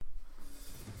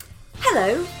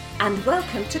Hello and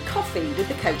welcome to Coffee with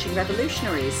the Coaching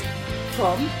Revolutionaries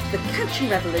from The Coaching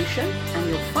Revolution, and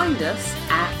you'll find us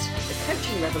at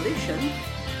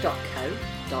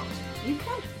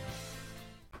thecoachingrevolution.co.uk.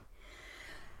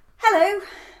 Hello,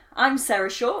 I'm Sarah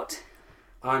Short.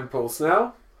 I'm Paul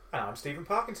Snell. And I'm Stephen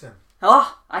Parkinson.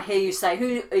 Oh, I hear you say,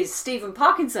 who is Stephen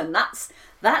Parkinson? That's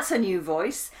a new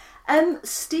voice.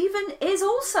 Stephen is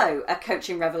also a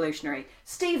coaching revolutionary.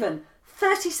 Stephen,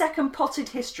 30-second potted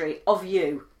history of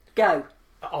you. Go.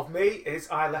 Of me is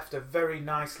I left a very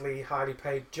nicely, highly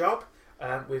paid job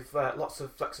with lots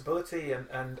of flexibility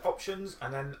and options,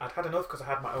 and then I'd had enough because I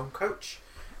had my own coach,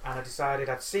 and I decided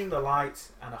I'd seen the light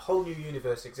and a whole new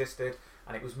universe existed,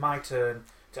 and it was my turn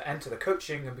to enter the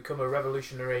coaching and become a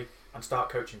revolutionary and start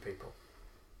coaching people.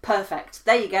 Perfect.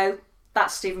 There you go.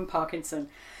 That's Stephen Parkinson.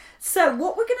 So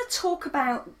what we're going to talk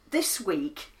about this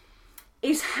week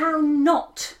is how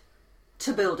not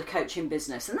to build a coaching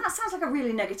business. And that sounds like a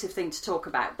really negative thing to talk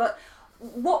about. But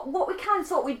what we kind of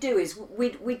thought we'd do is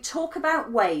we'd talk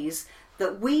about ways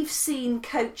that we've seen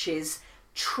coaches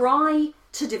try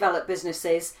to develop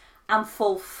businesses and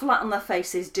fall flat on their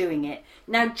faces doing it.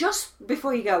 Now, just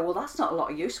before you go, well, that's not a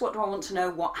lot of use. What do I want to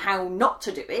know? How not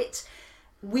to do it?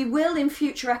 We will, in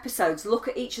future episodes, look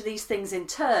at each of these things in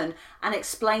turn and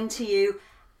explain to you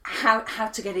how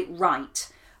to get it right.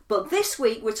 But this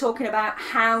week, we're talking about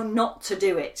how not to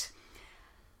do it.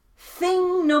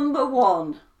 Thing number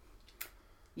one,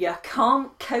 you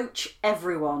can't coach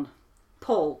everyone.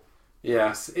 Paul.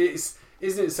 Yes, isn't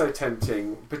it so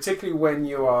tempting, particularly when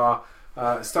you are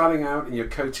starting out in your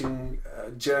coaching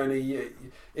journey?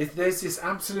 There's this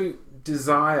absolute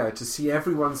desire to see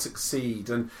everyone succeed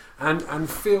and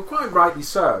feel, quite rightly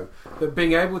so, that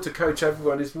being able to coach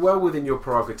everyone is well within your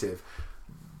prerogative.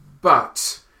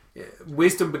 But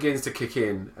wisdom begins to kick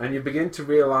in, and you begin to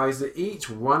realise that each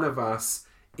one of us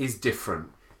is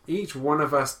different. Each one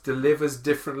of us delivers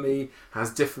differently,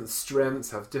 has different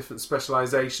strengths, have different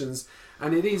specialisations,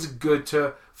 and it is good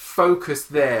to focus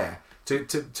there, to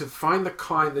find the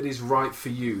client that is right for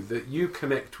you, that you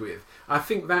connect with. I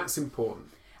think that's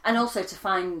important. And also to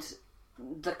find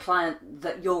the client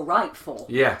that you're right for.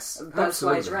 Yes, both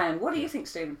absolutely. ways around. What do you think,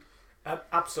 Stephen?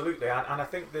 Absolutely, and I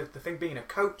think the thing being a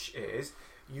coach is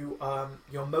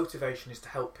your motivation is to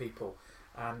help people,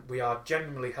 and we are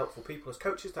genuinely helpful people as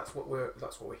coaches. That's what we're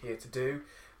here to do,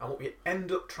 and what we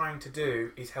end up trying to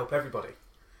do is help everybody.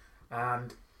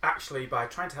 And actually, by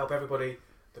trying to help everybody,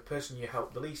 the person you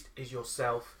help the least is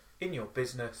yourself in your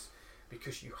business,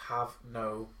 because you have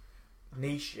no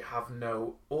niche, you have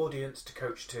no audience to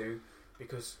coach to,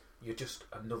 because you're just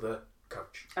another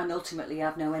coach. And ultimately you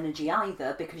have no energy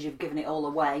either, because you've given it all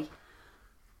away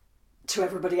to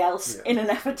everybody else in an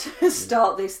effort to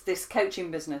start this coaching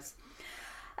business.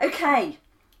 Okay,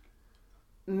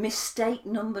 mistake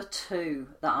number 2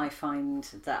 that I find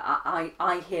that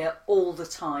I hear all the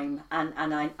time, and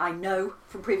I know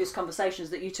from previous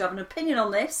conversations that you two have an opinion on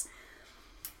this.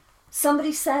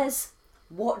 Somebody says,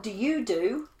 "What do you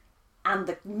do?" And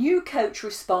the new coach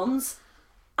responds,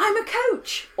 "I'm a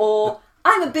coach," or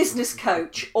 "I'm a business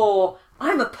coach," or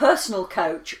 "I'm a personal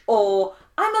coach," or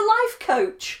 "I'm a life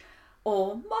coach,"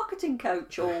 or marketing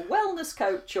coach, or wellness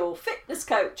coach, or fitness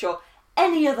coach, or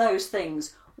any of those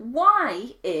things.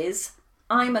 Why is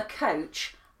 "I'm a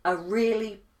coach" a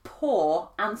really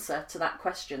poor answer to that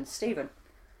question, Stephen?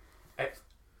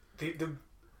 The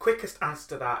quickest answer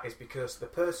to that is because the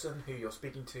person who you're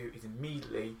speaking to is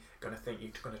immediately going to think you're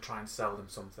going to try and sell them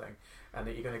something, and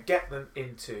that you're going to get them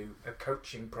into a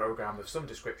coaching program of some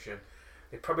description.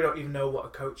 They probably don't even know what a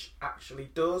coach actually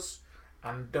does,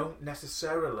 and don't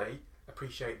necessarily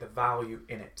appreciate the value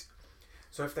in it.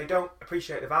 So if they don't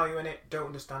appreciate the value in it, don't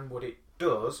understand what it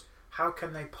does, how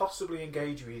can they possibly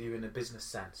engage with you in a business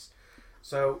sense?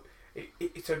 So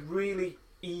it's a really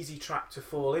easy trap to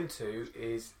fall into,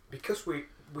 is because we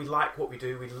like what we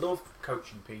do, we love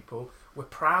coaching people, we're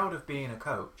proud of being a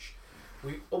coach.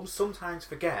 We sometimes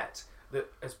forget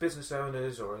that as business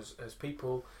owners or as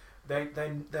people,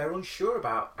 they're unsure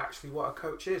about actually what a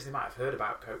coach is. They might have heard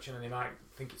about coaching and they might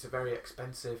think it's a very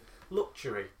expensive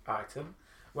luxury item,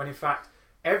 when in fact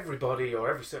everybody,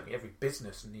 or certainly every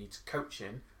business, needs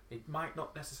coaching. They might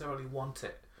not necessarily want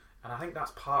it, and I think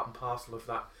that's part and parcel of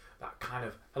that kind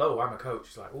of, "Hello, I'm a coach."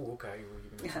 It's like, "Oh, okay, well,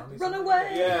 you're going to tell me Run something?"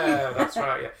 away. Yeah, that's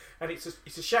right. Yeah, and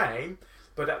it's a shame,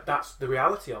 but that's the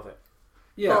reality of it.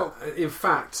 Yeah, Well, in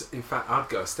fact, I'd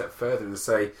go a step further and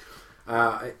say,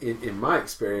 in my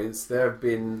experience, there have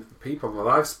been people that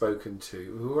I've spoken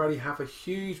to who already have a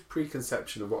huge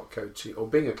preconception of what coaching or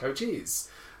being a coach is,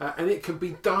 and it can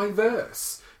be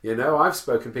diverse. You know, I've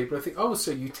spoken to people who think, "Oh,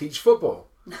 so you teach football?"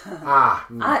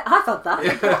 I've had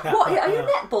that. What, are you a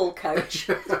netball coach?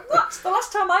 What? The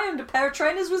last time I owned a pair of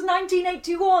trainers was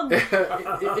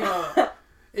 1981.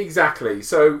 Exactly.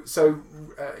 So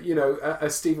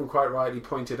as Stephen quite rightly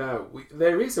pointed out,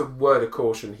 there is a word of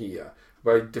caution here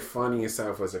by defining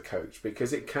yourself as a coach,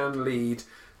 because it can lead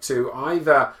to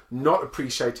either not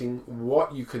appreciating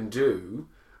what you can do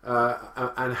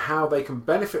and how they can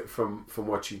benefit from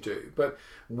what you do, but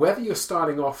whether you're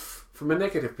starting off from a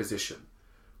negative position,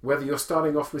 whether you're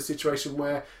starting off with a situation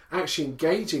where actually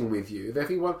engaging with you, they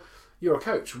think, well, you're a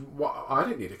coach. I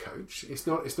don't need a coach. It's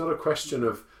not a question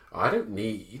of, I don't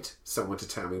need someone to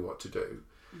tell me what to do.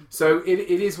 So it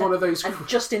is one of those... And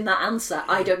just in that answer,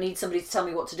 I don't need somebody to tell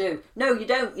me what to do. No, you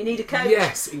don't. You need a coach.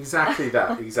 Yes, exactly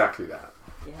that. Exactly that.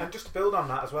 Yeah. And just to build on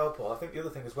that as well, Paul, I think the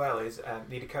other thing as well is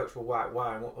need a coach. Well,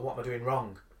 why? What am I doing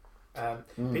wrong?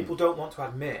 People don't want to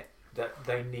admit that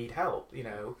they need help,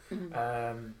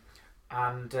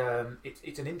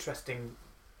 it's an interesting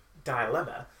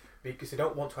dilemma, because they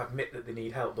don't want to admit that they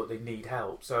need help, but they need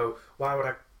help. So why would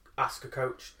I ask a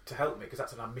coach to help me? Because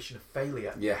that's an admission of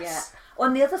failure. Yes. Yeah. Well,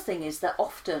 and the other thing is that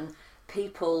often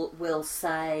people will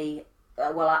say,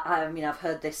 I mean, I've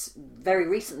heard this very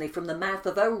recently from the mouth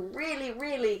of a really,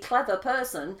 really clever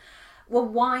person. Well,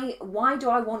 why do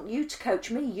I want you to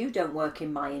coach me? You don't work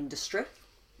in my industry.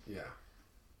 Yeah.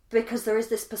 Because there is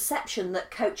this perception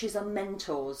that coaches are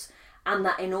mentors, and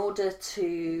that in order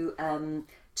to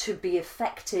be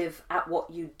effective at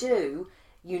what you do,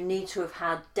 you need to have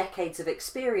had decades of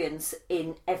experience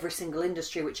in every single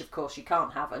industry, which of course you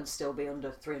can't have and still be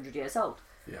under 300 years old.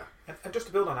 Yeah. And just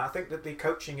to build on that, I think that the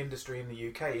coaching industry in the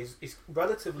UK is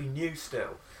relatively new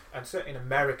still, and certainly in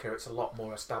America it's a lot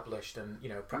more established, and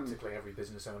practically every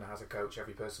business owner has a coach,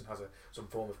 every person has some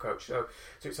form of coach. So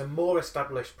it's a more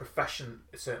established profession,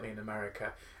 certainly in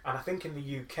America, and I think in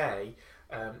the UK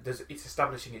it's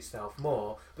establishing itself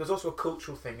more. But there's also a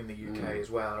cultural thing in the UK as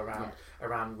well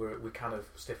around where we kind of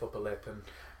stiff upper lip and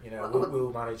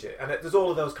we'll manage it, and there's all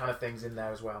of those kind of things in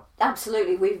there as well.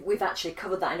 Absolutely, we've actually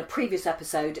covered that in a previous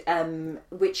episode,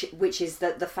 which is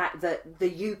the fact that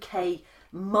the UK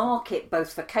market,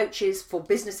 both for coaches, for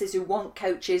businesses who want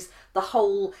coaches, the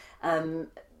whole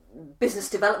business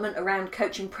development around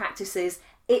coaching practices,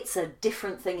 it's a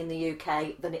different thing in the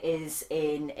UK than it is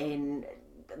on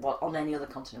any other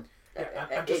continent.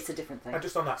 Yeah, it's a different thing. And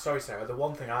just on that, sorry Sarah, the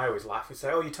one thing I always laugh is say,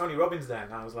 "Oh, you're Tony Robbins then?"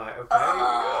 And I was like,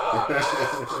 "Okay."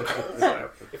 So,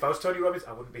 if I was Tony Robbins,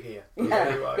 I wouldn't be here. You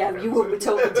wouldn't be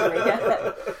talking to me.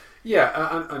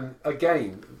 Yeah, and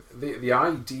again, the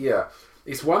idea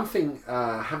is one thing,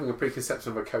 having a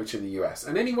preconception of a coach in the US,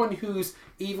 and anyone who's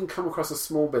even come across a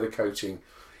small bit of coaching,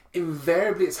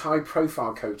 invariably it's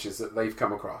high-profile coaches that they've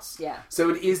come across. Yeah. So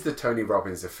it is the Tony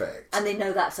Robbins effect. And they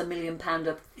know that's $1 million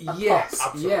a yes,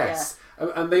 pop. yes.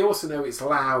 Yeah. And they also know it's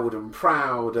loud and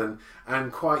proud and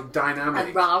quite dynamic.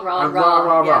 And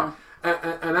rah. Yeah.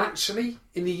 And actually,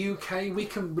 in the UK, we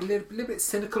can be a little bit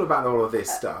cynical about all of this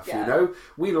stuff,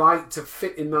 We like to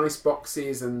fit in nice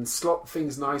boxes and slot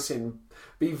things nice in,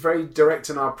 be very direct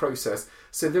in our process.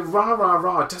 So the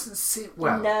rah doesn't sit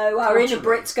well. No, our inner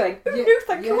Brits going, no,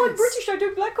 thank you, I'm British, I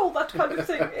don't like all that kind of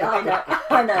thing.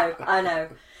 I know.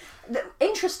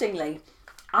 Interestingly,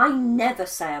 I never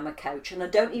say I'm a coach, and I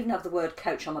don't even have the word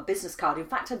coach on my business card. In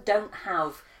fact, I don't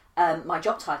have my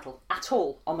job title at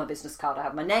all on my business card. I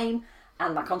have my name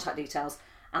and my contact details,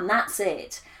 and that's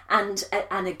it. And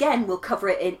again, we'll cover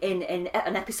it in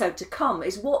an episode to come,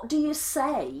 is what do you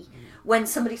say when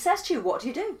somebody says to you, what do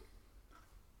you do?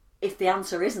 If the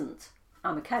answer isn't,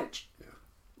 I'm a coach. Yeah.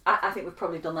 I think we've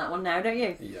probably done that one now, don't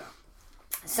you? Yeah.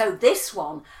 So this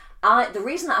one, the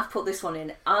reason that I've put this one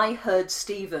in, I heard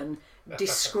Stephen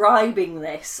describing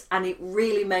this, and it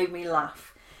really made me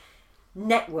laugh.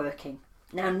 Networking.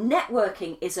 Now,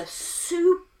 networking is a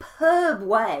superb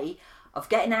way of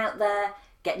getting out there,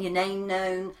 getting your name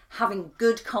known, having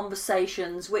good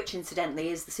conversations, which incidentally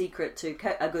is the secret to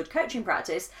a good coaching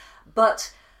practice.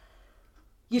 But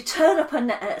you turn up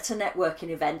at a networking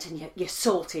event and you're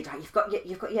sorted, right? You've got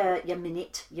your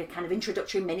minute, your kind of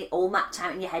introductory minute all mapped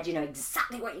out in your head. You know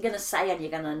exactly what you're going to say, and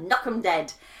you're going to knock them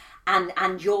dead.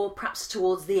 And you're perhaps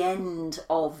towards the end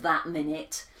of that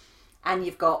minute, and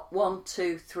you've got 1,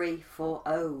 2, 3,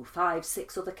 4, 5,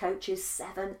 6 other coaches,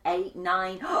 7, 8,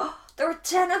 9. Oh, there are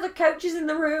 10 other coaches in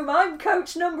the room. I'm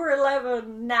coach number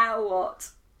 11. Now what,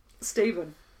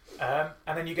 Stephen? And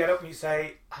then you get up and you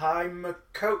say, "I'm a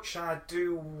coach and I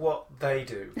do what they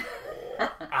do."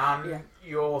 And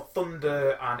your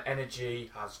thunder and energy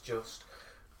has just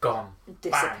gone.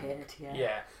 Disappeared, bang.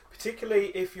 Yeah. Particularly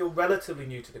if you're relatively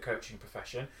new to the coaching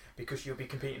profession, because you'll be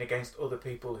competing against other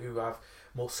people who have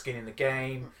more skin in the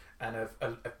game and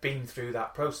have been through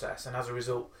that process, and as a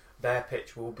result their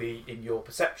pitch will be, in your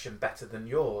perception, better than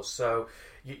yours. So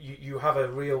you have a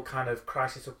real kind of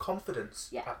crisis of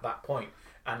confidence at that point.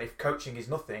 And if coaching is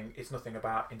nothing, it's nothing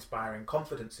about inspiring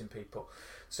confidence in people.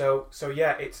 So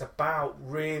yeah, it's about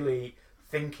really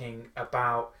thinking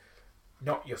about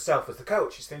not yourself as the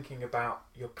coach, it's thinking about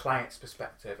your client's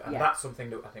perspective. And that's something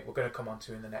that I think we're going to come on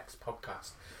to in the next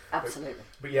podcast. Absolutely.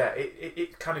 But yeah,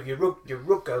 it kind of, your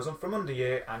rug goes on from under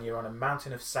you, and you're on a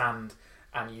mountain of sand,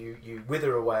 and you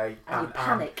wither away. And you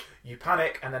panic. You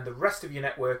panic, and then the rest of your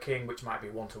networking, which might be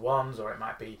one-to-ones or it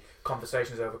might be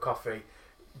conversations over coffee,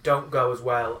 don't go as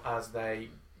well as they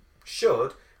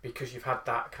should, because you've had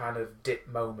that kind of dip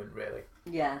moment, really.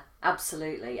 Yeah,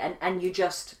 absolutely. And you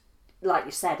just, like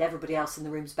you said, everybody else in the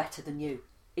room's better than you.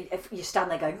 If you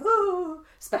stand there going, oh,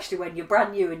 especially when you're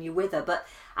brand new and you wither. But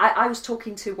I was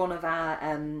talking to one of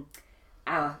our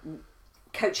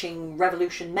Coaching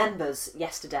Revolution members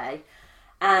yesterday,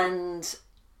 and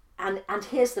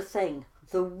here's the thing.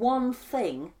 The one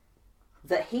thing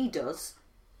that he does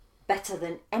better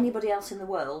than anybody else in the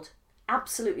world,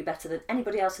 absolutely better than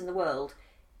anybody else in the world,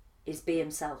 is be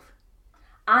himself.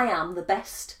 I am the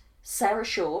best Sarah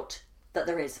Short that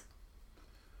there is.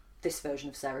 This version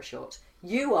of Sarah Short.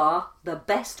 You are the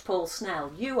best Paul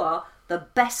Snell. You are the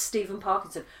best Stephen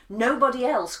Parkinson. Nobody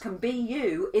else can be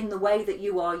you in the way that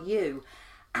you are you.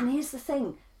 And here's the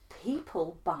thing.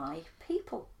 People buy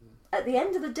people. At the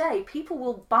end of the day, people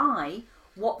will buy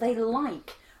what they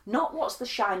like. Not what's the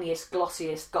shiniest,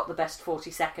 glossiest, got the best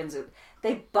 40 seconds.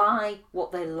 They buy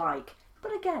what they like.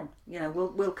 But again,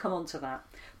 we'll come on to that.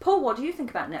 Paul, what do you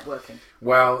think about networking?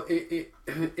 Well, it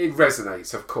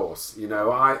resonates, of course.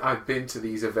 I've been to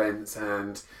these events,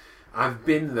 and I've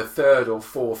been the third or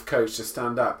fourth coach to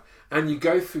stand up. And you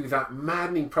go through that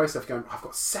maddening process of going, I've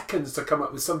got seconds to come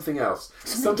up with something else.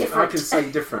 Something I can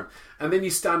say different. And then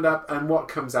you stand up, and what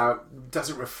comes out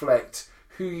doesn't reflect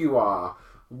who you are,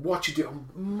 what you do,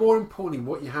 more importantly,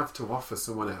 what you have to offer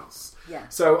someone else. Yeah.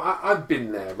 So I've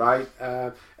been there, right?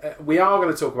 We are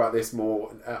going to talk about this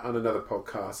more on another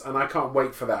podcast, and I can't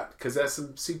wait for that, because there's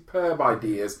some superb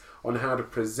ideas on how to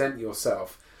present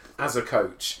yourself as a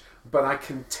coach. But I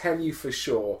can tell you for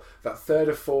sure that third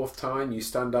or fourth time you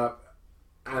stand up,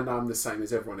 and I'm the same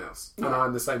as everyone else, and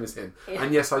I'm the same as him. Yeah.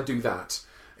 And yes, I do that.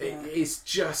 It's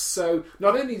just so,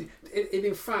 not only,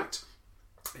 in fact,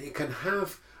 it can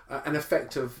have an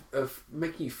effect of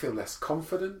making you feel less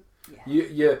confident.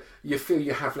 Yeah. You feel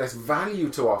you have less value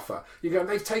to offer. You go,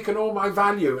 they've taken all my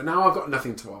value, and now I've got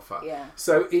nothing to offer. Yeah.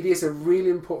 So it is a really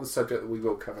important subject that we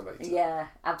will cover later. Yeah,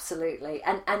 absolutely.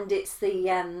 And it's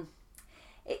the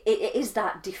it is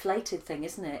that deflated thing,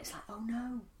 isn't it? It's like, oh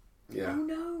no,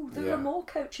 there are more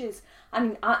coaches. I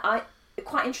mean, I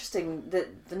quite interesting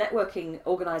that the networking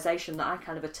organisation that I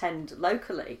kind of attend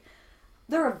locally,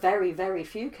 there are very, very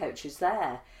few coaches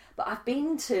there. But I've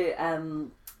been to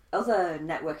other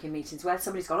networking meetings where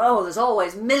somebody's gone, oh, there's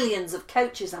always millions of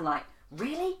coaches. I'm like,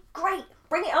 really? Great,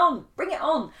 bring it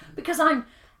on. Because I'm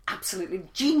absolutely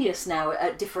genius now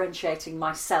at differentiating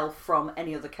myself from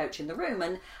any other coach in the room.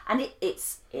 And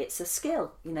it's a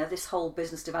skill. This whole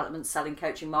business development, selling,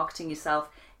 coaching, marketing yourself,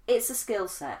 it's a skill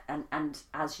set. And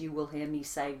as you will hear me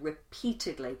say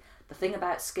repeatedly, the thing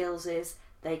about skills is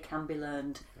they can be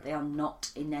learned. They are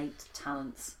not innate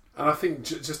talents. And I think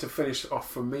just to finish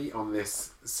off for me on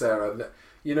this, Sarah,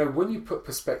 that, when you put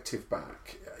perspective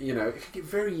back, it can get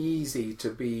very easy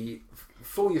to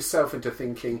fool yourself into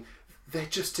thinking there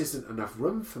just isn't enough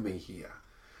room for me here.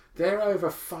 There are over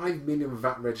 5 million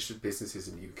VAT registered businesses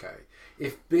in the UK.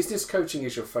 If business coaching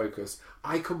is your focus,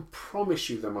 I can promise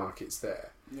you the market's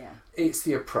there. Yeah. It's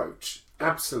the approach.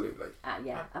 Absolutely.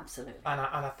 Yeah, absolutely. And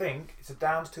I think it's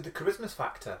down to the charisma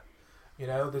factor.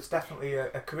 There's definitely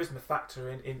a charisma factor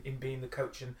in being the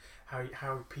coach, and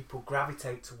how people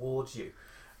gravitate towards you.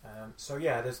 So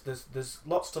yeah, there's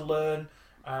lots to learn,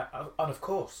 and of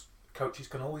course, coaches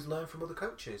can always learn from other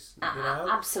coaches.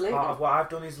 Absolutely. Part of what I've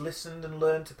done is listened and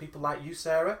learned to people like you,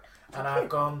 Sarah, and I've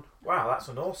gone, wow, that's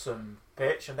an awesome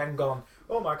pitch, and then gone,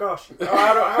 oh my gosh,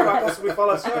 how do I possibly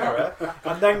follow Sarah?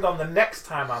 And then gone, the next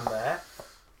time I'm there,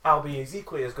 I'll be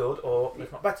equally as good, or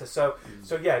if not better. So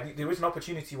yeah, there is an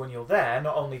opportunity when you're there,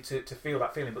 not only to feel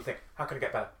that feeling, but think, how can I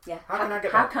get better? Yeah. How can I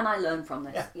get better? How can I learn from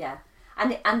this? Yeah.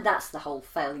 And that's the whole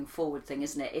failing forward thing,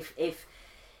 isn't it?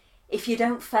 If you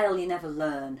don't fail, you never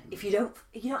learn. If you don't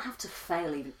have to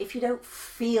fail even. If you don't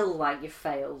feel like you've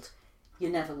failed, you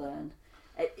never learn.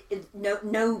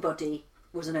 Nobody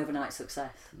was an overnight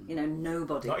success.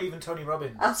 Nobody. Not even Tony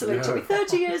Robbins. Absolutely. It took me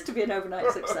 30 years to be an overnight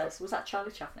success. Was that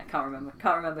Charlie Chaplin? I can't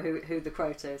remember. Who the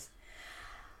quote is.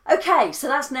 Okay, so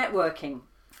that's networking.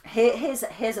 Here's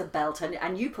a belt,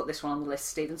 and you put this one on the list,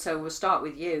 Stephen. So we'll start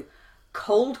with you.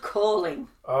 Cold calling.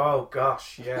 Oh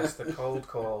gosh, yes, the cold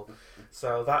call.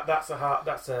 So that's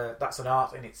an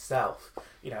art in itself.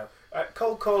 You know,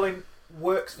 cold calling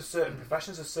works for certain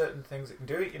professions. There's certain things that can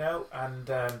do it. You know, and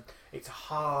it's a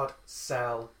hard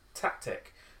sell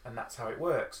tactic, and that's how it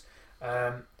works.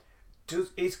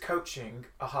 Is coaching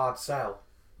a hard sell?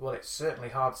 Well, it's certainly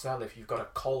hard sell if you've got a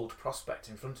cold prospect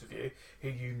in front of you who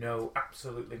you know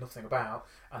absolutely nothing about,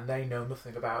 and they know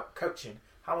nothing about coaching.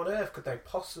 How on earth could they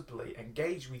possibly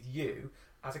engage with you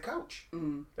as a coach? They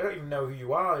don't even know who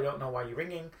you are. They don't know why you're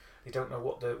ringing. They don't know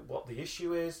what the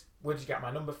issue is. Where did you get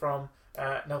my number from?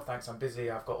 No thanks, I'm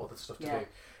busy. I've got other stuff to do.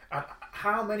 And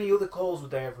how many other calls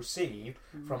would they have received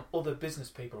from other business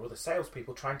people or other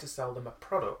salespeople trying to sell them a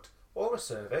product or a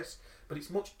service? But it's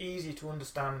much easier to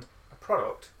understand a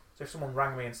product. So if someone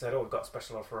rang me and said, "Oh, we've got a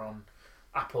special offer on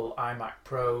Apple iMac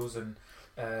Pros and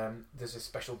there's a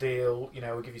special deal, you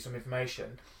know, we'll give you some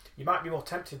information," you might be more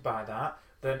tempted by that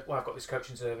than, "Well, I've got this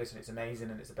coaching service and it's amazing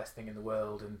and it's the best thing in the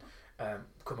world and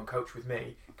come and coach with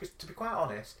me." Because to be quite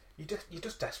honest, you're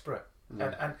just desperate,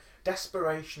 and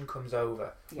desperation comes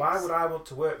over. Yes. Why would I want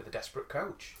to work with a desperate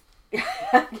coach?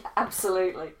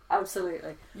 Absolutely.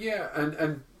 Yeah,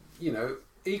 and you know,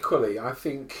 equally, I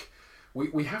think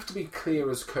we have to be clear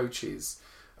as coaches.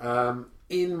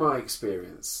 In my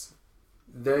experience,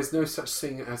 there's no such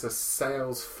thing as a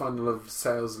sales funnel of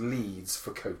sales leads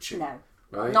for coaching. No.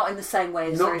 Right? Not in the same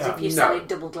way as there is if you're selling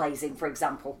double glazing, for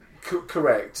example.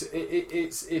 Correct.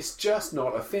 It's just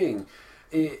not a thing.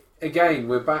 Again,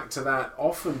 we're back to that.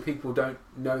 Often people don't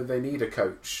know they need a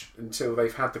coach until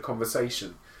they've had the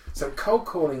conversation. So cold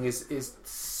calling is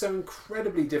so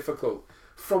incredibly difficult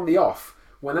from the off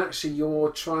when actually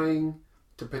you're trying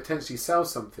to potentially sell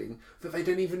something that they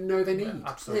don't even know they need. Yeah,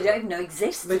 absolutely. They don't even know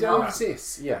exists. They don't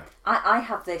exist, yeah. I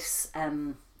have this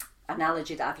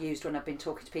analogy that I've used when I've been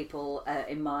talking to people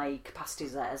in my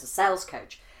capacities as a sales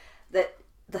coach, that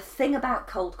the thing about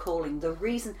cold calling, the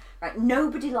reason, right,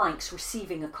 nobody likes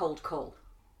receiving a cold call.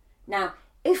 Now,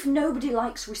 if nobody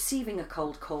likes receiving a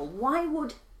cold call, why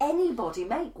would anybody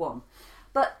make one?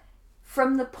 But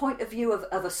from the point of view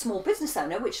of a small business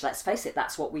owner, which, let's face it,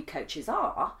 that's what we coaches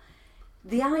are,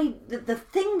 the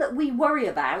thing that we worry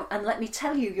about, and let me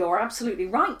tell you, you're absolutely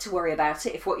right to worry about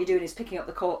it if what you're doing is picking up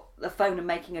the phone and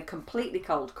making a completely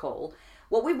cold call.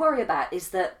 What we worry about is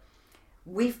that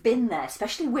we've been there,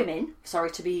 especially women,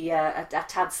 sorry to be a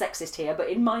tad sexist here, but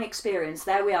in my experience,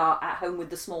 there we are at home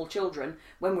with the small children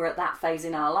when we're at that phase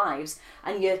in our lives,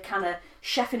 and you're kind of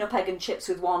chefing up egg and chips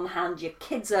with one hand, your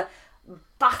kids are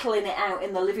battling it out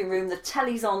in the living room, the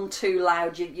telly's on too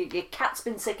loud, your cat's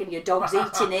been sick and your dog's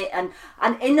eating it, and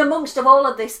in amongst of all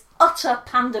of this utter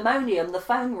pandemonium, the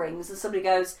phone rings and somebody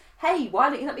goes, "Hey, why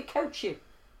don't you let me coach you?"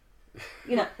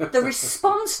 You know, the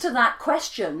response to that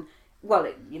question, well,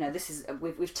 this is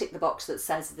we've ticked the box that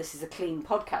says this is a clean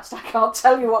podcast. I can't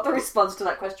tell you what the response to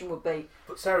that question would be.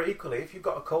 But Sarah, equally, if you've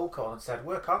got a cold call and said,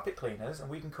 "We're carpet cleaners and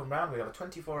we can come round, we have a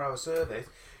 24-hour service,"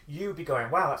 you'd be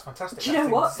going, "Wow, that's fantastic. Do you know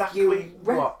what? Exactly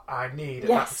what I need at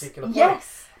that particular point."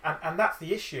 Yes. And that's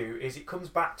the issue, is it comes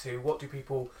back to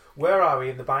where are we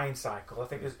in the buying cycle? I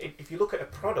think if you look at a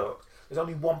product, there's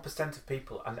only 1% of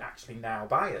people are actually now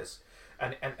buyers.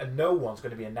 And no one's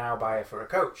going to be a now buyer for a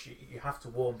coach. You have to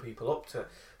warm people up to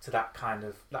that kind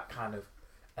of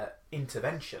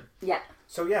intervention. Yeah.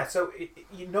 So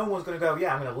no one's going to go,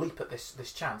 "Yeah, I'm going to leap at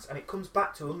this chance." And it comes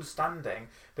back to understanding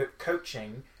that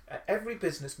coaching, every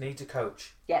business needs a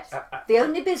coach. Yes. The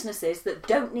only businesses that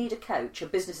don't need a coach are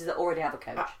businesses that already have a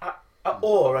coach.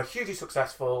 Or are hugely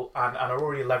successful and are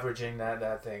already leveraging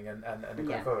their thing and are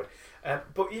going forward.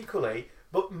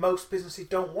 But most businesses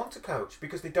don't want a coach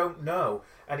because they don't know,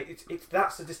 and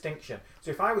that's the distinction. So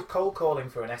if I was cold calling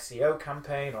for an SEO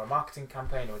campaign or a marketing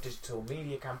campaign or a digital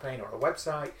media campaign or a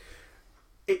website,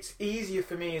 it's easier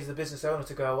for me as the business owner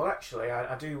to go, "Well, actually,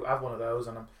 I do have one of those,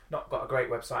 and I'm not got a great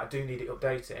website. I do need it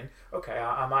updating. Okay,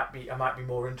 I might be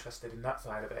more interested in that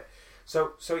side of it."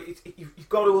 So you've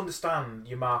got to understand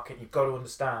your market. You've got to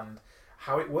understand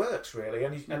how it works, really.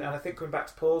 And I think coming back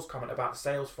to Paul's comment about the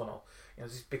sales funnel,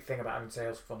 there's this big thing about having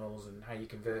sales funnels and how you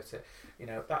convert it.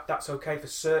 That's okay for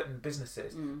certain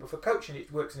businesses, but for coaching,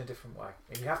 it works in a different way,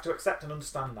 and you have to accept and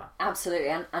understand that. Absolutely,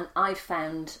 and I've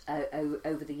found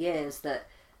over the years that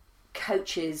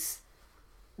coaches,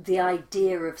 the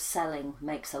idea of selling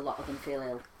makes a lot of them feel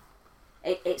ill.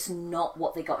 It's not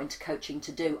what they got into coaching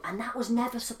to do. And that was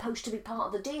never supposed to be part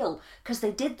of the deal, because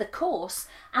they did the course,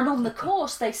 and on the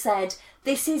course they said,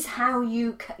 this is how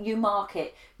you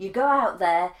market. You go out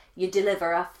there, you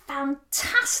deliver a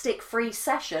fantastic free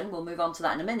session, we'll move on to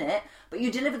that in a minute, but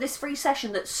you deliver this free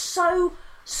session that's so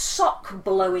sock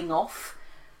blowing off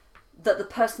that the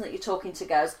person that you're talking to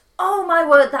goes, oh my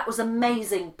word, that was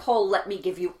amazing, Paul, let me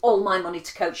give you all my money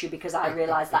to coach you, because I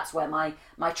realise that's where my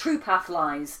true path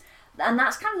lies. And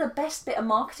that's kind of the best bit of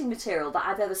marketing material that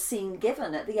I've ever seen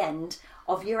given at the end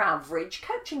of your average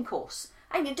coaching course.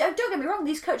 And don't get me wrong,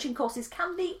 these coaching courses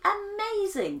can be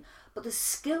amazing, but the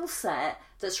skill set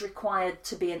that's required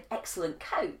to be an excellent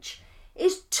coach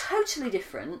is totally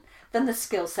different than the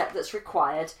skill set that's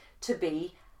required to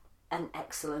be an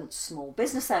excellent small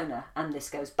business owner. And this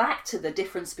goes back to the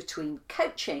difference between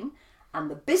coaching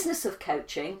and the business of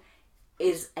coaching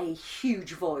is a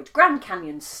huge void, Grand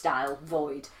Canyon style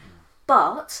void.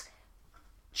 But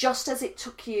just as it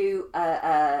took you,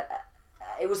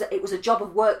 it was a job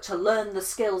of work to learn the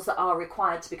skills that are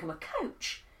required to become a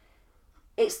coach.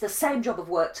 It's the same job of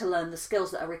work to learn the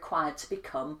skills that are required to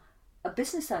become a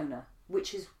business owner,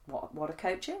 which is what a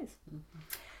coach is. Mm-hmm.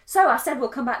 So I said we'll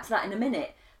come back to that in a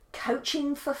minute.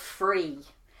 Coaching for free.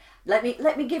 Let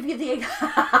me give you the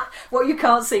what you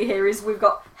can't see here is we've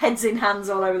got heads in hands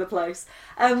all over the place.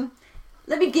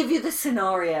 Let me give you the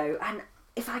scenario, and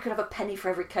if I could have a penny for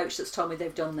every coach that's told me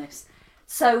they've done this.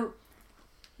 So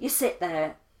you sit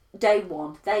there, day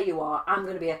one, there you are, I'm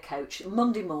going to be a coach.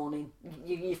 Monday morning,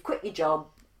 you've quit your job.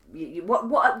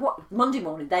 What Monday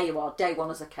morning, there you are, day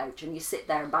one as a coach, and you sit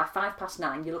there, and by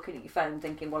 9:05, you're looking at your phone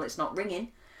thinking, well, it's not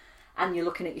ringing. And you're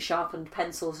looking at your sharpened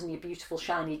pencils and your beautiful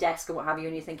shiny desk and what have you,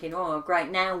 and you're thinking, oh,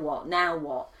 great, now what?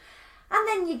 And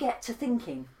then you get to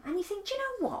thinking, and you think, do you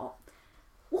know what?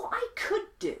 What I could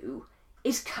do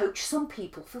is coach some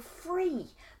people for free,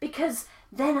 because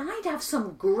then I'd have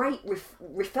some great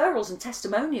referrals and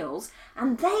testimonials,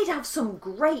 and they'd have some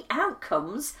great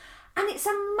outcomes, and it's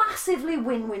a massively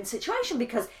win-win situation,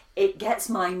 because it gets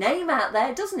my name out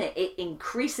there, doesn't it? It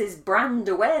increases brand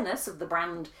awareness of the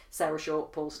brand Sarah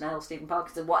Short, Paul Snell, Stephen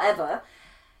Parkinson, whatever.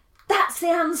 That's the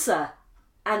answer.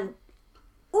 And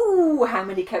ooh, how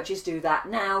many coaches do that?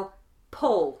 Now,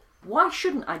 Paul, why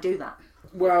shouldn't I do that?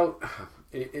 Well,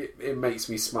 it makes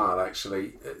me smile,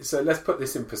 actually. So let's put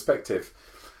this in perspective.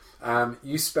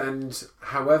 You spend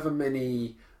however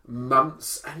many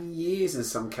months and years in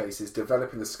some cases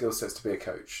developing the skill sets to be a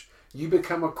coach. You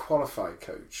become a qualified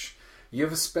coach.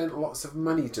 You've spent lots of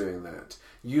money doing that.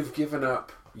 You've given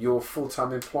up your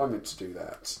full-time employment to do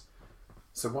that.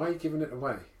 So why are you giving it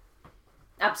away?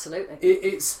 Absolutely.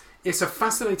 It's a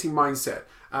fascinating mindset.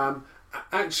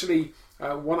 Actually,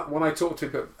 when I talk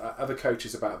to other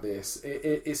coaches about this,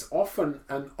 it's often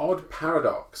an odd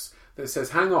paradox that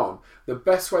says, hang on, the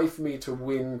best way for me to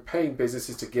win paying business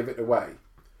is to give it away.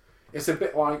 It's a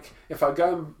bit like if I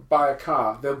go and buy a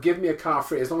car, they'll give me a car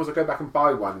free as long as I go back and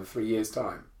buy one in 3 years'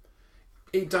 time.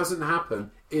 It doesn't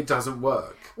happen. It doesn't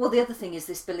work. Well, the other thing is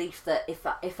this belief that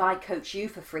if I coach you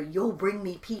for free, you'll bring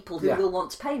me people who will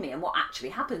want to pay me. And what actually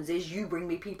happens is you bring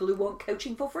me people who want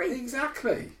coaching for free.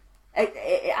 Exactly.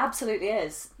 It absolutely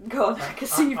is. Go on, I can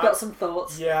see you've got some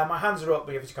thoughts. Yeah, my hands are up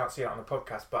because you can't see it on the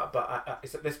podcast. But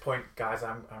it's at this point, guys,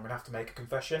 I'm going to have to make a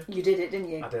confession. You did it, didn't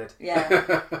you? I did.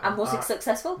 Yeah. And was it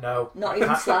successful? No. Not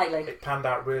even slightly. It panned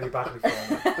out really badly for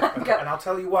me. Okay, and I'll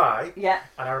tell you why. Yeah.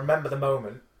 And I remember the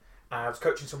moment. I was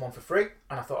coaching someone for free,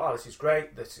 and I thought, oh, this is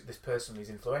great. This person is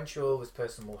influential. This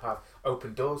person will have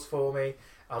open doors for me.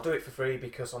 I'll do it for free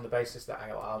because on the basis that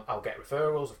I'll get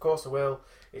referrals. Of course I will.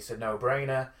 It's a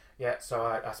no-brainer. Yeah, so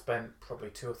I spent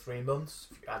probably 2 or 3 months,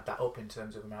 if you add that up in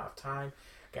terms of amount of time,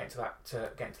 getting to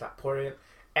that point.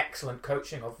 Excellent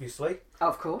coaching, obviously.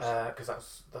 Of course. Because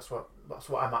that's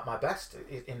what I'm at my best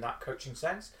in that coaching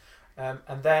sense.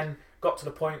 And then got to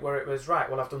the point where it was, right,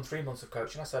 well, I've done 3 months of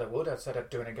coaching. I said I would. I said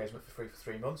I'd do an engagement for free for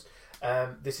 3 months.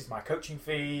 This is my coaching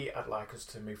fee. I'd like us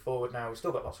to move forward now. We've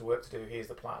still got lots of work to do. Here's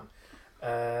the plan.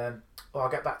 Well, I'll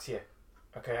get back to you.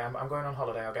 Okay, I'm going on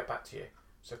holiday. I'll get back to you.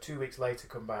 So 2 weeks later,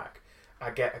 come back.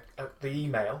 I get the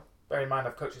email. Bear in mind,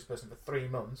 I've coached this person for 3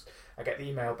 months. I get the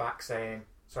email back saying,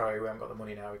 sorry, we haven't got the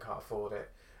money now. We can't afford it.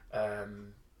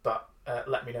 But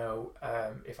let me know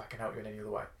if I can help you in any other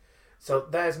way. So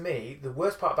there's me. The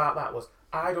worst part about that was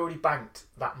I'd already banked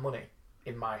that money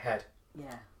in my head.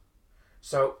 Yeah.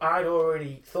 So I'd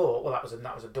already thought, well, that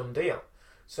was a done deal.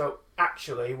 So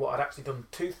actually, what I'd actually done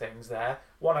 2 things there.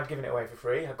 One, I'd given it away for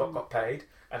free. I got paid.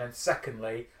 And then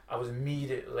secondly, I was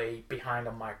immediately behind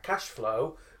on my cash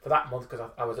flow for that month because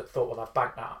I thought, well, I've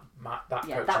banked that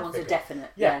Yeah, coaching that one's figure. a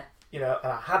definite. Yeah. You know,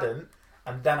 and I hadn't.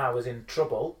 and then I was in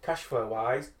trouble cash flow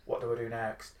wise. What do I do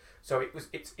next? So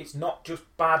it's not just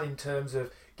bad in terms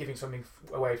of giving something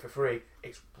away for free.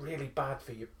 It's really bad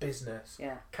for your business,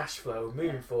 cash flow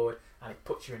moving forward, and it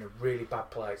puts you in a really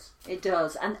bad place. It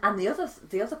does, and the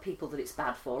other people that it's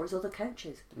bad for is other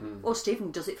coaches. Or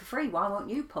Stephen does it for free. Why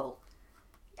won't you, Paul?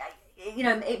 You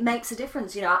know, it makes a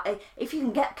difference. You know, if you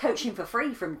can get coaching for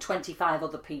free from 25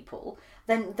 other people,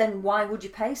 then why would you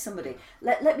pay somebody?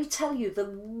 Let me tell you the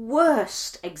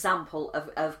worst example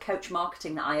of coach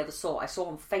marketing that I ever saw. I saw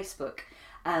on Facebook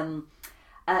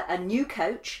a new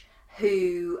coach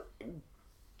who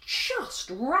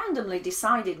just randomly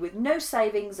decided, with no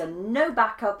savings and no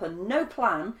backup and no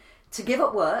plan, to give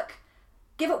up work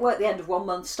the end of 1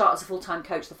 month, start as a full-time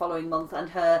coach the following month, and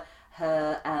her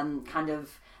kind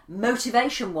of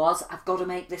motivation was, I've got to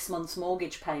make this month's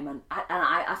mortgage payment.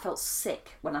 I felt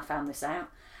sick when I found this out.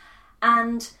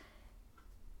 And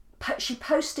she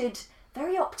posted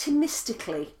very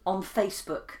optimistically on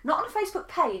Facebook, not on a Facebook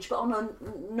page, but on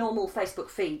a normal Facebook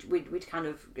feed. We'd kind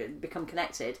of become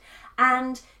connected.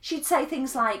 And she'd say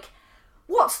things like,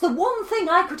 what's the one thing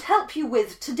I could help you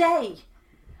with today?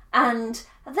 And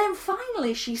then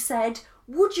finally she said,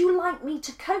 would you like me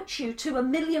to coach you to £1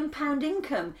 million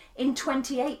income in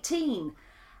 2018?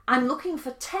 I'm looking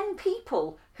for 10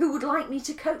 people who would like me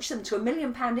to coach them to £1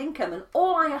 million income, and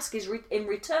all I ask is in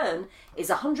return is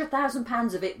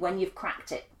 £100,000 of it when you've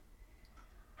cracked it.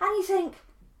 And you think,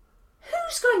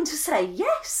 who's going to say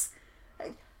yes?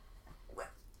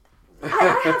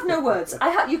 I have no words.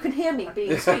 You can hear me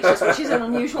being speechless, which is an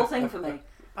unusual thing for me.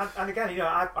 And again, you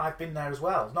know, I've been there as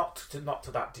well, not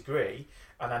to that degree.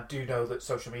 And I do know that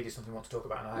social media is something I want to talk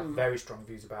about, and I have very strong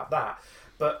views about that.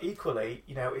 But equally,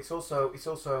 you know, it's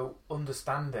also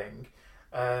understanding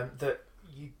that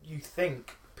you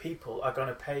think people are going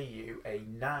to pay you a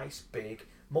nice big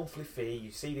monthly fee.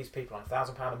 You see these people on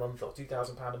 £1,000 a month or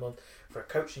 £2,000 a month for a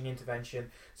coaching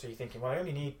intervention. So you're thinking, well, I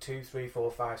only need 2, 3,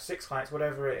 4, 5, 6 clients,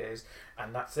 whatever it is,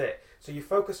 and that's it. So you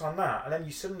focus on that, and then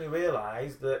you suddenly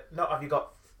realise that not have you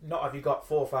got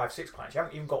 4, 5, 6 clients. You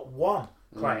haven't even got one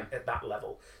client at that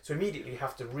level. So immediately you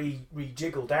have to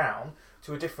rejiggle down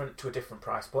to a different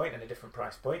price point and a different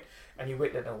price point, and you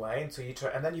whittle it away until you try,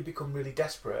 and then you become really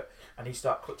desperate and you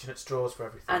start clutching at straws for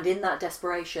everything. And in that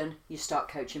desperation, you start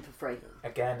coaching for free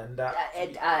again, and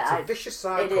it's a vicious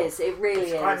cycle. It is. It really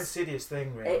is. It's quite an insidious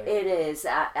thing, really. It is.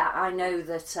 I know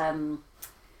that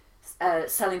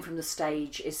selling from the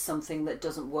stage is something that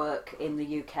doesn't work in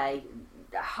the UK.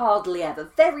 Hardly ever.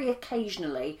 Very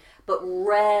occasionally, but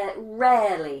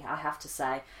rarely, I have to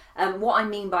say. What I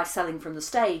mean by selling from the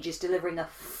stage is delivering a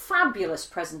fabulous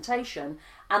presentation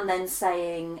and then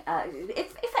saying,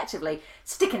 effectively,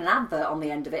 sticking an advert on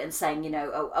the end of it and saying, you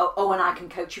know, oh, and I can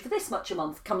coach you for this much a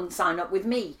month. Come and sign up with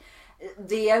me.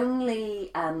 The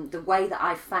only the way that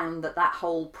I've found that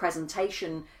whole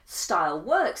presentation style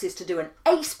works is to do an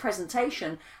ace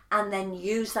presentation and then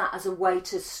use that as a way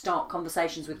to start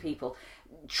conversations with people.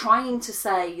 Trying to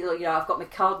say, you know, I've got my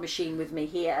card machine with me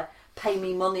here, pay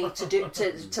me money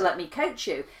to let me coach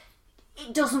you.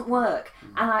 It doesn't work.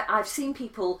 And I've seen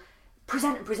people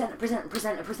present, and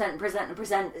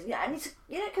yeah, and it's,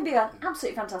 you know, it can be an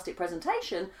absolutely fantastic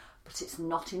presentation, but it's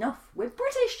not enough. We're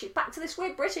British. Back to this,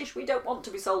 we're British. We don't want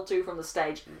to be sold to from the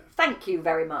stage. Thank you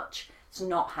very much. It's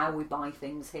not how we buy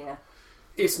things here.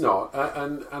 It's not.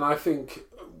 And I think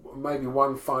maybe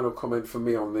one final comment from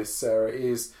me on this, Sarah,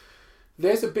 is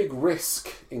there's a big risk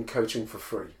in coaching for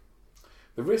free.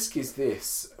 The risk is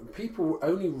this: people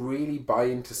only really buy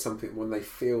into something when they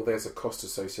feel there's a cost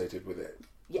associated with it.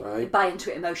 Yeah, right? You buy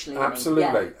into it emotionally.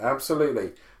 Absolutely,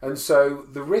 absolutely. And so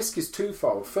the risk is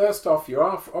twofold. First off, you're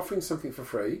offering something for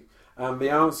free, and the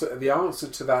answer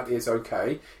to that is,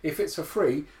 okay, if it's for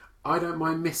free, I don't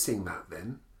mind missing that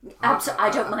then.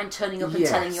 I don't mind turning up and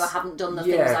telling you I haven't done the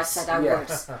things I said I would.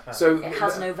 So it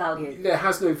has no value. It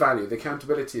has no value. The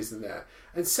accountability isn't there.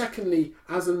 And secondly,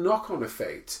 as a knock-on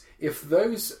effect, if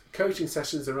those coaching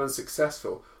sessions are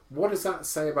unsuccessful, what does that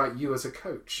say about you as a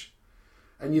coach?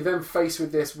 And you're then faced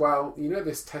with this, well, you know,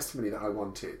 this testimony that I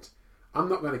wanted, I'm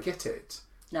not going to get it.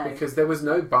 No. Because there was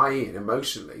no buy-in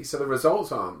emotionally, so the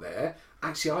results aren't there.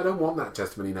 Actually, I don't want that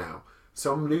testimony now.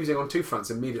 So I'm losing on two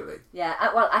fronts immediately.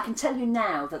 Yeah, well, I can tell you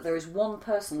now that there is one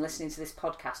person listening to this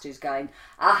podcast who's going,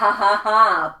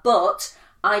 but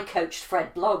I coached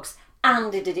Fred Bloggs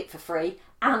and he did it for free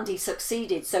and he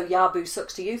succeeded, so Yabu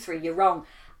sucks to you three, you're wrong.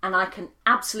 And I can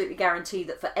absolutely guarantee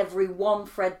that for every one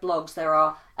Fred Bloggs, there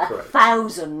are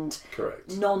 1,000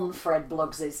 non-Fred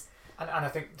Bloggses. And I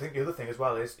think the other thing as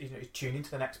well is, tune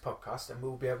into the next podcast and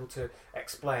we'll be able to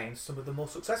explain some of the more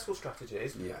successful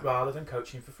strategies rather than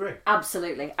coaching for free.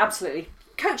 Absolutely.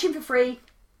 Coaching for free,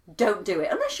 don't do it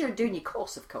unless you're doing your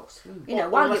course, of course.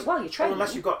 While you're training.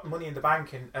 Unless you've got money in the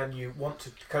bank and you want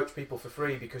to coach people for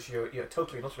free because you're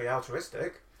totally and utterly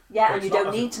altruistic. Yeah, and you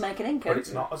don't need to make an income. But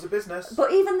it's not as a business.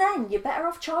 But even then, you're better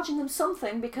off charging them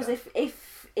something, because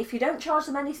if you don't charge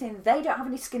them anything, they don't have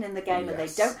any skin in the game and they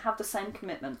don't have the same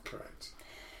commitment. Correct.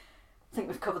 I think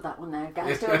we've covered that one there,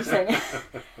 guys. Do anything.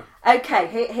 Okay,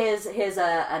 here's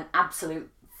an absolute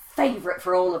favourite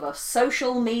for all of us.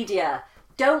 Social media.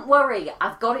 Don't worry,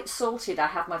 I've got it sorted. I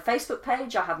have my Facebook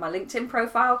page, I have my LinkedIn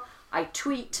profile, I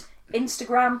tweet,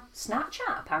 Instagram,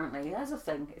 Snapchat apparently. There's a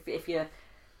thing if you're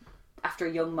after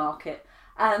a young market.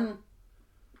 I'm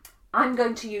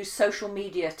going to use social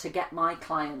media to get my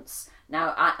clients.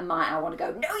 Now, I want to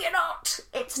go, no you're not!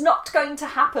 It's not going to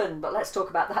happen! But let's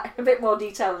talk about that in a bit more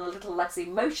detail and a little less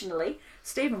emotionally.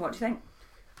 Stephen, what do you think?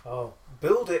 Oh,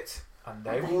 build it and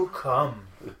they will come.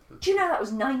 Do you know that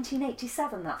was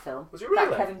 1987, that film? Was it really?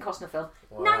 That Kevin Costner film.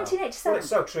 Wow. 1987. Well, it's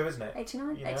so true, isn't it?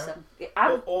 89, You know? 87.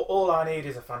 All I need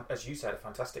is, as you said, a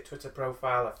fantastic Twitter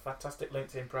profile, a fantastic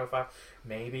LinkedIn profile.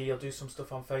 Maybe you'll do some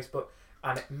stuff on Facebook.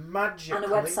 And it magically... And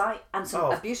a website and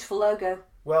a beautiful logo.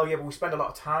 Well, yeah, but we spend a lot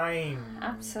of time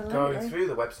going through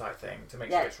the website thing to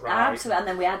make sure it's right. Absolutely, and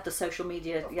then we add the social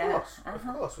media.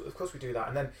 Of course we do that.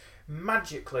 And then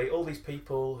magically, all these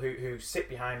people who sit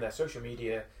behind their social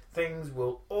media things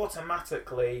will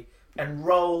automatically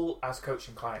enroll as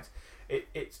coaching clients.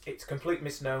 It's a complete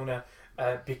misnomer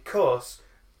because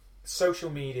social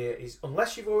media is,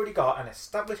 unless you've already got an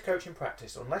established coaching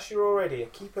practice, unless you're already a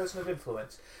key person of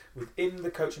influence within the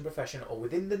coaching profession or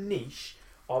within the niche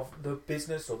of the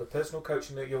business or the personal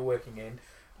coaching that you're working in,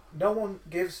 no one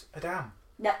gives a damn.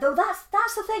 No,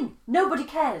 that's the thing. Nobody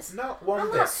cares. Not one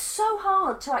bit. That's so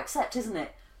hard to accept, isn't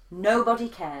it? Nobody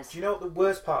cares. Do you know what the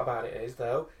worst part about it is,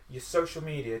 though? Your social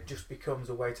media just becomes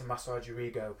a way to massage your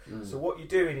ego. So what you're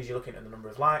doing is you're looking at the number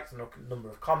of likes, the number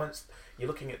of comments, you're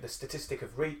looking at the statistic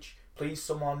of reach. Please,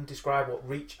 someone describe what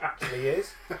reach actually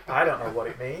is. I don't know what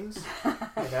it means.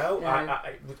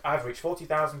 I've reached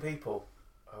 40,000 people.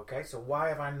 Okay, so why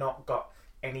have I not got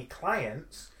any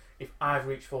clients if I've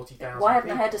reached 40,000 people? Why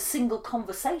haven't I had a single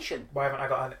conversation? Why haven't I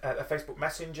got a Facebook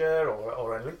Messenger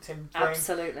or a LinkedIn thing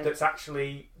Absolutely. that's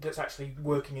actually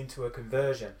working into a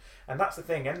conversion? And that's the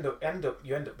thing. You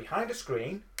end up behind a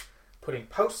screen, putting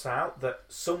posts out that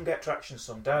some get traction,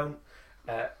 some don't.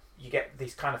 You get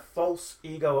this kind of false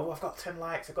ego of, I've got 10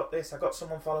 likes, I've got this, I've got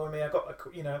someone following me, I've got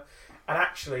and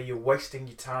actually you're wasting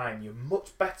your time. You're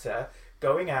much better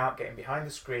going out, getting behind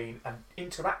the screen and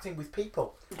interacting with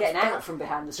people. Getting out from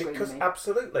behind the screen. Because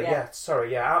absolutely,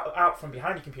 out from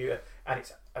behind your computer. And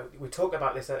it's we talk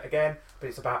about this again, but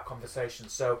it's about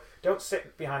conversations. So don't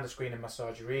sit behind the screen and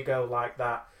massage your ego like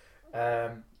that.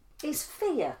 It's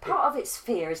fear. Part of it's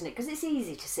fear, isn't it? Because it's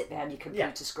easy to sit behind your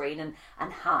computer screen and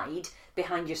hide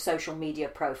behind your social media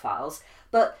profiles.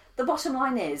 But the bottom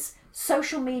line is,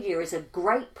 social media is a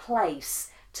great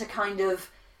place to kind of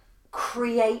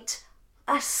create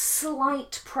a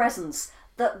slight presence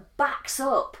that backs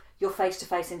up your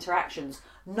face-to-face interactions,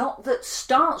 not that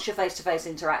starts your face-to-face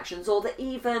interactions, or that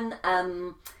even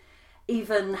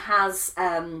has...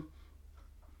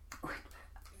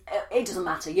 it doesn't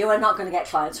matter. You are not going to get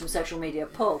clients from social media,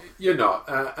 Paul. You're not.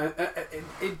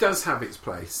 It does have its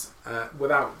place,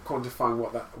 without quantifying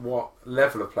what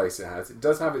level of place it has. It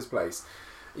does have its place.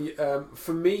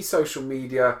 For me, social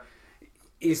media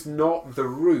is not the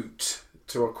route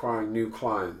to acquiring new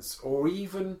clients, or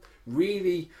even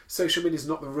really social media is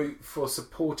not the route for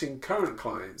supporting current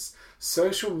clients.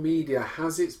 Social media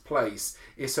has its place.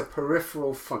 It's a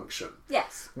peripheral function.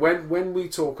 Yes. When we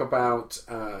talk about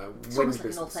it's almost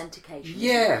like an authentication.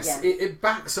 Yes, it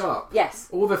backs up. Yes.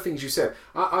 All the things you said.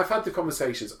 I've had the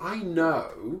conversations. I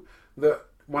know that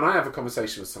when I have a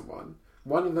conversation with someone,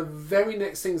 one of the very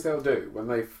next things they'll do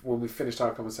when we finished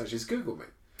our conversation is Google me.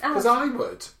 Because I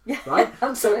would, right?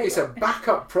 So it's a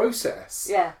backup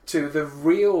process to the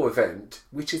real event,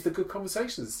 which is the good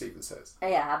conversations, as Stephen says.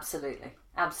 Yeah,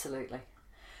 absolutely.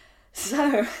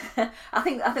 So I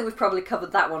think we've probably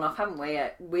covered that one off, haven't we?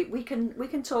 We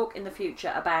can talk in the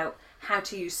future about how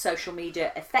to use social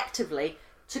media effectively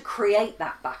to create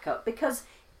that backup. Because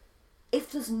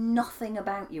if there's nothing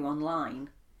about you online,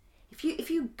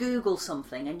 if you Google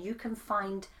something and you can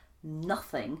find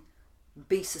nothing,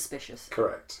 be suspicious.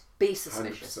 Correct. Be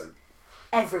suspicious. 100%.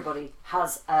 Everybody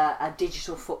has a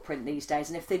digital footprint these days,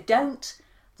 and if they don't,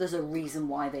 there's a reason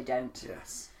why they don't.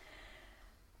 Yes.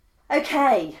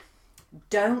 Okay,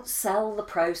 Don't sell the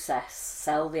process,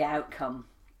 sell the outcome.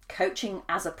 Coaching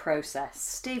as a process.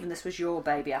 Stephen, this was your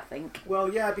baby, I think.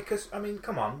 Well, yeah, because, I mean,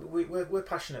 come on, we're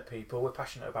passionate people, we're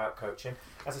passionate about coaching.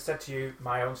 As I said to you,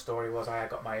 my own story was I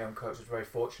got my own coach, was very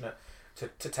fortunate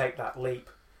to take that leap.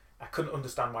 I couldn't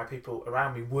understand why people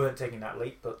around me weren't taking that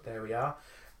leap, but there we are.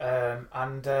 I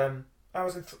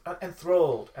was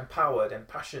enthralled, empowered,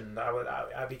 impassioned.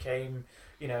 I became,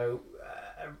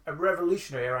 a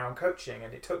revolutionary around coaching,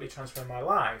 and it totally transformed my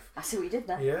life. I see what you did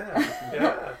there.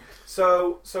 Yeah.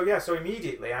 So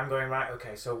immediately I'm going, right,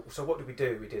 okay, so what did we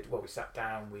do? We sat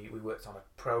down, we worked on a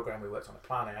program, we worked on a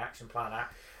plan, an action plan,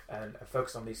 and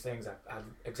focused on these things. I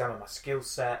examined my skill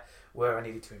set, where I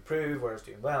needed to improve, where I was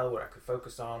doing well, where I could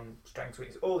focus on, strengths,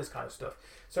 weaknesses, all this kind of stuff.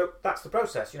 So that's the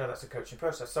process, that's the coaching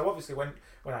process. So obviously when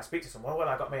I speak to someone, well,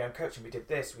 I got my own coaching, we did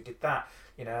this, we did that,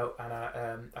 and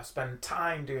I spend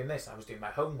time doing this. I was doing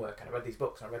my homework, and I read these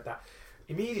books, and I read that.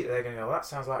 Immediately they're going to go, well, that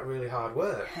sounds like really hard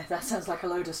work. That sounds like a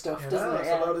load of stuff, doesn't it? That's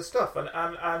a load of stuff.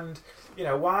 And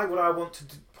why would I want to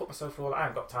put myself through all that? I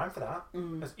haven't got time for that.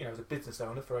 As a business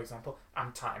owner, for example,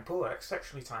 I'm time poor,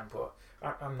 exceptionally time poor.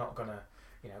 I'm not going to,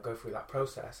 go through that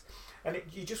process. And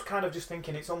you just kind of just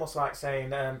thinking, it's almost like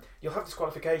saying, you'll have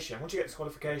disqualification. Once you get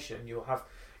disqualification, you'll have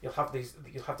this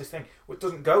thing. What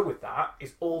doesn't go with that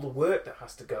is all the work that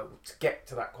has to go to get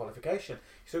to that qualification.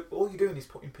 So all you're doing is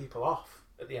putting people off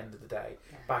at the end of the day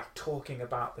by talking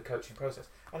about the coaching process.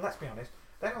 And let's be honest,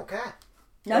 they don't care.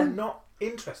 No. They're not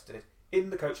interested in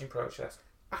the coaching process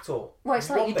at all. Well, it's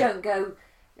like you don't go,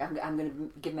 I'm going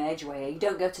to give my age away here, you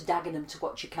don't go to Dagenham to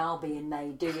watch your car being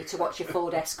made, do you? To watch your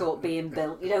Ford Escort being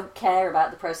built. You don't care about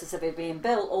the process of it being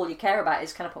built. All you care about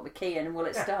is, can I put my key in and will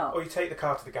it start? Or you take the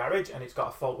car to the garage and it's got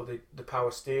a fault with the power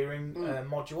steering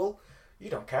module. You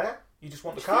don't care. You just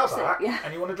want the car back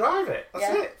and you want to drive it.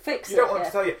 That's it. Fix it. You don't want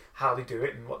to tell you how they do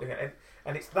it and what they're going to...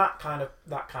 And it's that kind of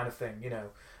thing,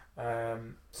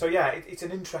 it's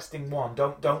an interesting one.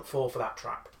 Don't fall for that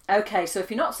trap. Okay, so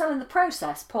if you're not selling the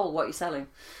process, Paul, what are you selling?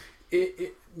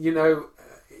 It's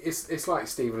like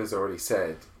Stephen has already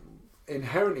said.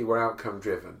 Inherently, we're outcome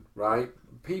driven, right?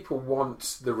 People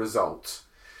want the result.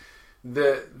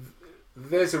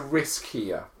 There's a risk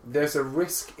here. There's a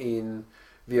risk in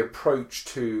the approach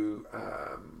to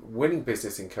winning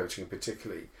business in coaching,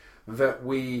 particularly, that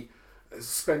we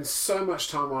spend so much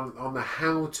time on the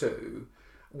how-to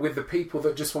with the people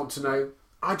that just want to know,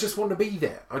 I just want to be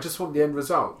there. I just want the end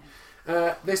result.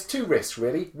 There's two risks,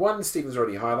 really. One, Stephen's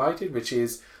already highlighted, which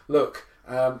is, look,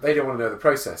 they don't want to know the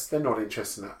process. They're not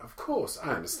interested in that. Of course,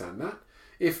 I understand that.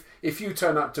 If you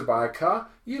turn up to buy a car,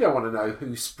 you don't want to know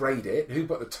who sprayed it, who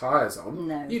put the tyres on.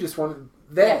 No. You just want it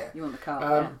there. Yeah, you want the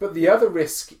car. But the other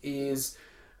risk is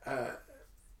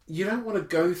you don't want to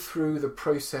go through the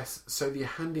process so that you're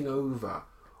handing over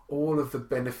all of the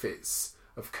benefits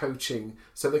of coaching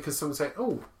so that someone say,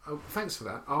 oh, thanks for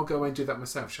that. I'll go away and do that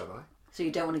myself, shall I? So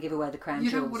you don't want to give away the crown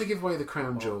jewels? You don't want to give away the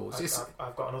crown jewels.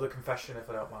 I've got another confession, if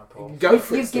I don't mind, Paul. Go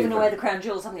for it, You've given away the crown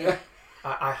jewels, haven't you?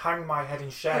 I hang my head in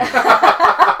shame.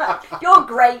 You're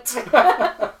great.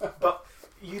 But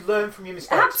you learn from your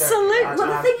mistakes. Absolutely. Well,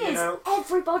 the thing is,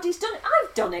 everybody's done it.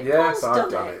 I've done it. Yes, Paul's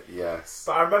I've done it. Yes.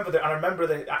 But I remember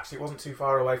that actually it wasn't too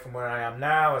far away from where I am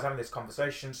now. I was having this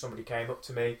conversation. Somebody came up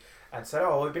to me and said,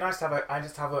 "Oh, it'd be nice to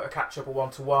have a catch up, a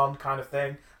one-to-one kind of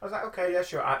thing." I was like, "Okay, yeah,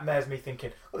 sure." There's me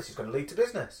thinking, "Oh, this is going to lead to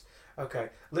business." Okay.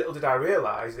 Little did I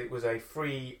realise it was a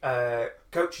free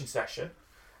coaching session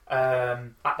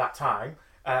at that time,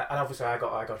 and obviously I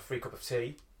got a free cup of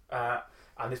tea,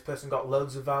 and this person got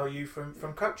loads of value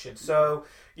from coaching. So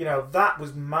that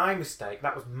was my mistake.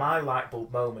 That was my light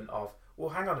bulb moment of, well,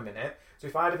 hang on a minute. So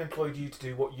if I'd have employed you to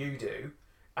do what you do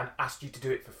and asked you to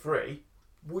do it for free,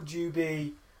 would you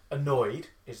be annoyed?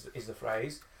 Is the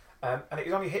phrase. And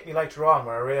it only hit me later on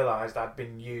where I realised I'd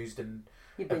been used and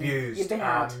abused,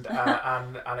 and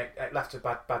it left a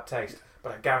bad taste.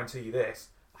 But I guarantee you this: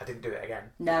 I didn't do it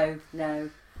again. No.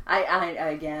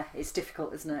 Yeah, it's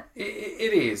difficult, isn't it?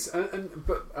 It is, and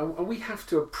we have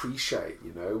to appreciate.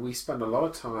 We spend a lot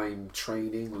of time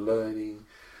training, learning,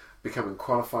 becoming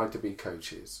qualified to be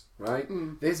coaches. Right?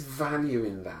 There's value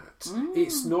in that.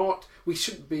 It's not. We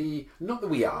shouldn't be. Not that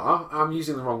we are. I'm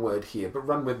using the wrong word here, but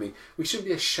run with me. We shouldn't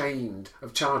be ashamed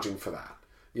of charging for that.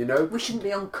 We shouldn't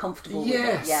be uncomfortable.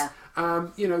 Yes. With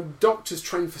it. Yeah. Doctors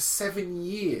train for 7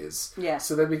 years. Yeah.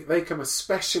 So they become a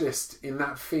specialist in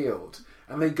that field,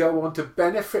 and they go on to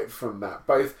benefit from that,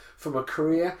 both from a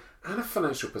career and a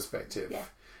financial perspective. Yeah.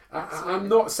 I'm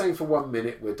not saying for 1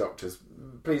 minute we're doctors.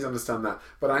 Please understand that.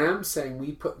 But I am saying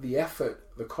we put the effort,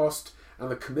 the cost,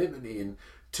 and the commitment in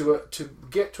to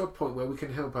get to a point where we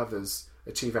can help others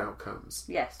achieve outcomes.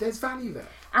 Yes. There's value there.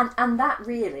 And that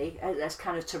really, as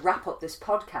kind of to wrap up this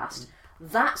podcast,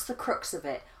 that's the crux of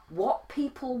it. What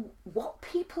people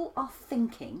are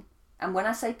thinking, and when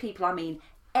I say people, I mean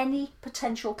any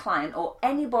potential client or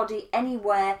anybody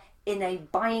anywhere in a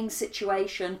buying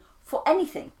situation for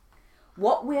anything.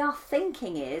 What we are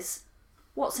thinking is,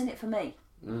 what's in it for me?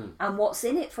 And what's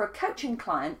in it for a coaching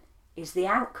client is the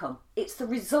outcome. It's the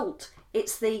result.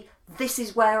 It's this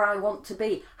is where I want to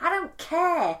be. I don't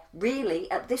care really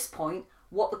at this point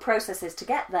what the process is to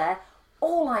get there.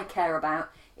 All I care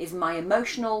about is my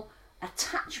emotional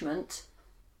attachment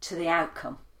to the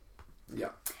outcome. Yeah.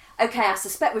 Okay, I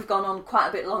suspect we've gone on quite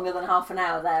a bit longer than half an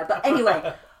hour there. But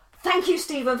anyway, thank you,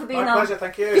 Stephen, for being My pleasure,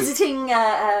 thank you. Visiting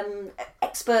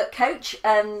expert coach.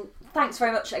 Thanks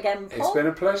very much again, Paul. It's been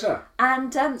a pleasure.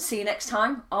 And see you next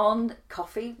time on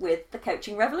Coffee with the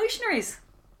Coaching Revolutionaries.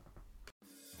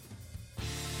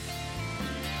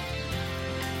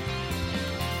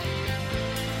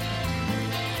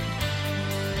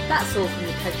 That's all from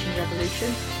the Coaching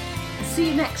Revolution. See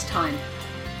you next time.